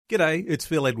G'day, it's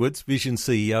Phil Edwards, Vision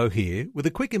CEO here, with a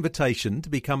quick invitation to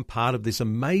become part of this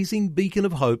amazing beacon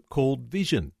of hope called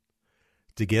Vision.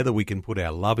 Together we can put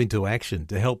our love into action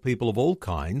to help people of all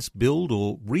kinds build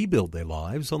or rebuild their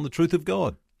lives on the truth of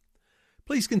God.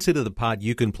 Please consider the part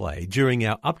you can play during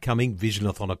our upcoming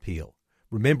Visionathon appeal,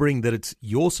 remembering that it's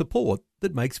your support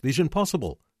that makes Vision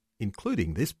possible,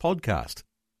 including this podcast.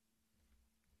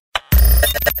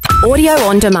 Audio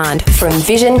on demand from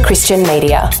Vision Christian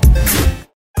Media.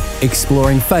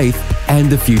 Exploring faith and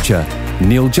the future.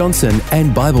 Neil Johnson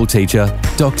and Bible teacher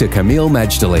Dr. Camille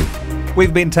Majdali.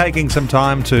 We've been taking some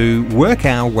time to work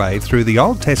our way through the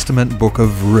Old Testament book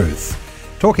of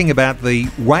Ruth, talking about the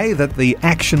way that the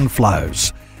action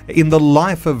flows in the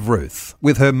life of Ruth,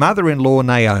 with her mother-in-law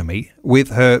Naomi, with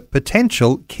her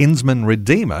potential kinsman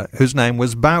redeemer, whose name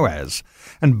was Boaz.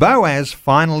 And Boaz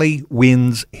finally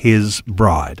wins his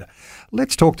bride.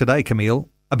 Let's talk today, Camille,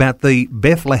 about the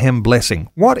Bethlehem blessing.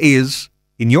 What is,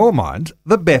 in your mind,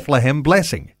 the Bethlehem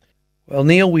blessing? Well,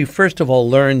 Neil, we first of all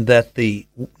learned that the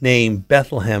name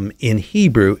Bethlehem in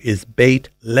Hebrew is Beit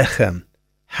Lechem,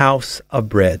 house of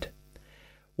bread.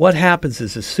 What happens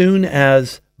is as soon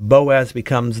as Boaz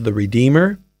becomes the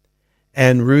Redeemer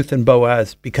and Ruth and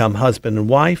Boaz become husband and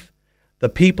wife, the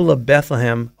people of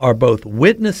Bethlehem are both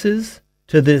witnesses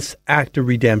to this act of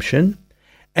redemption,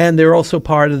 and they're also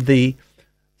part of the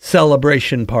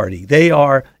celebration party. They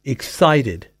are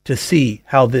excited to see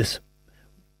how this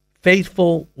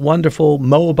faithful, wonderful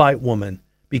Moabite woman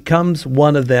becomes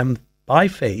one of them by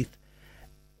faith,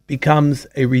 becomes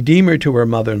a redeemer to her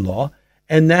mother-in-law,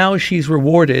 and now she's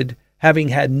rewarded, having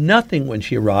had nothing when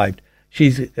she arrived.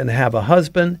 She's going to have a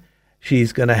husband,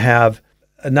 she's going to have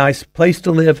a nice place to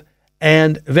live,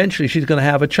 and eventually she's going to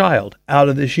have a child out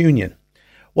of this union.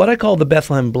 What I call the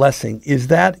Bethlehem blessing is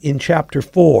that in chapter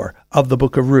 4 of the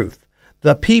book of Ruth,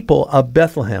 the people of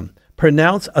Bethlehem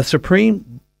pronounce a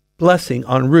supreme blessing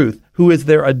on Ruth, who is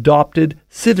their adopted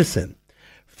citizen.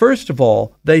 First of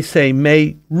all, they say,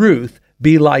 may Ruth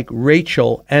be like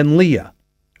Rachel and Leah.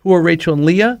 Who are Rachel and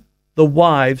Leah? The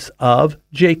wives of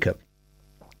Jacob.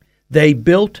 They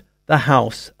built the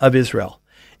house of Israel.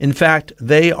 In fact,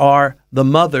 they are the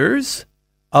mothers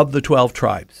of the 12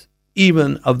 tribes,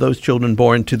 even of those children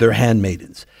born to their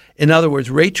handmaidens. In other words,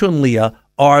 Rachel and Leah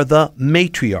are the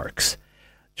matriarchs,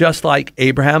 just like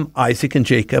Abraham, Isaac, and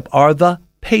Jacob are the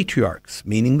patriarchs,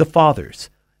 meaning the fathers.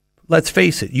 Let's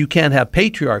face it, you can't have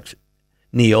patriarchs,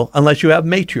 Neil, unless you have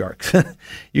matriarchs.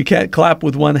 You can't clap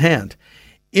with one hand.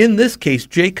 In this case,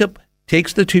 Jacob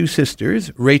takes the two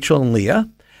sisters, Rachel and Leah.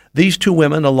 These two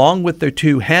women, along with their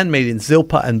two handmaidens,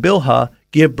 Zilpah and Bilhah,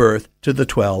 give birth to the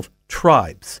 12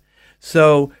 tribes.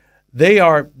 So they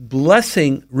are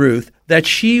blessing Ruth that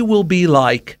she will be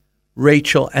like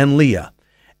Rachel and Leah.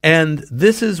 And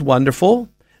this is wonderful.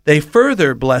 They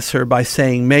further bless her by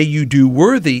saying, may you do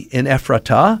worthy in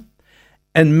Ephratah,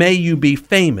 and may you be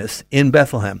famous in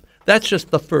Bethlehem. That's just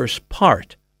the first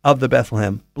part of the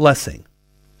Bethlehem blessing.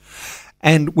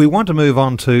 And we want to move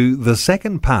on to the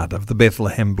second part of the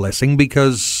Bethlehem blessing,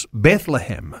 because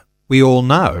Bethlehem, we all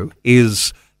know,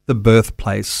 is the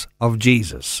birthplace of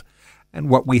Jesus. And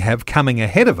what we have coming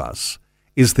ahead of us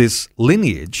is this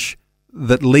lineage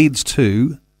that leads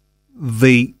to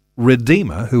the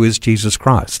Redeemer, who is Jesus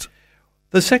Christ.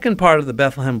 The second part of the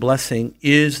Bethlehem blessing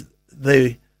is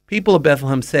the people of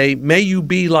Bethlehem say, may you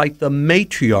be like the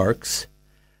matriarchs,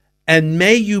 and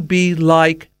may you be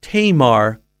like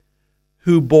Tamar,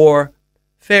 who bore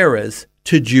Pharez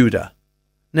to Judah.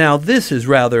 Now, this is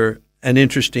rather an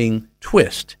interesting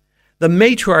twist. The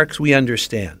matriarchs we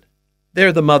understand.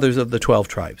 They're the mothers of the 12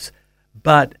 tribes.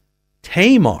 But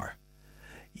Tamar,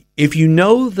 if you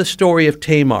know the story of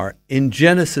Tamar in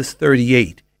Genesis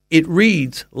 38, it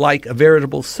reads like a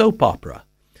veritable soap opera.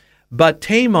 But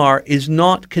Tamar is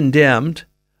not condemned,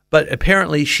 but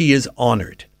apparently she is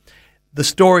honored. The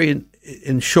story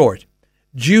in short,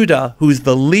 Judah, who's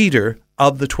the leader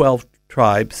of the 12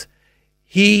 tribes,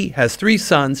 he has 3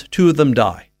 sons, 2 of them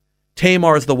die.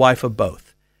 Tamar is the wife of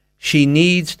both. She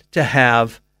needs to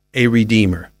have a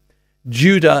redeemer.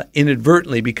 Judah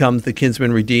inadvertently becomes the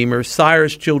kinsman redeemer,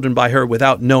 sires children by her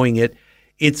without knowing it.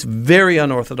 It's very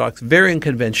unorthodox, very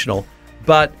unconventional,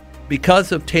 but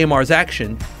because of Tamar's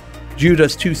action,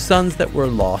 Judah's 2 sons that were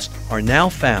lost are now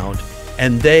found,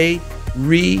 and they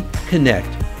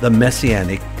reconnect the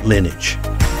messianic lineage.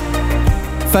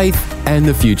 Faith and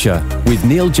the Future with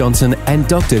Neil Johnson and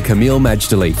Dr. Camille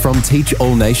Majdali from Teach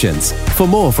All Nations. For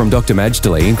more from Dr.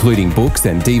 Majdali, including books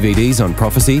and DVDs on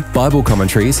prophecy, Bible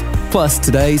commentaries, plus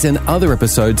today's and other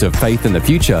episodes of Faith and the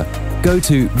Future, go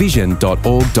to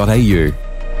vision.org.au.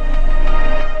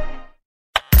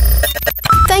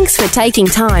 Thanks for taking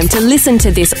time to listen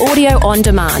to this audio on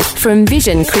demand from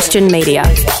Vision Christian Media.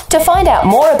 To find out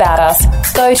more about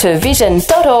us, go to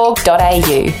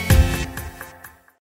vision.org.au.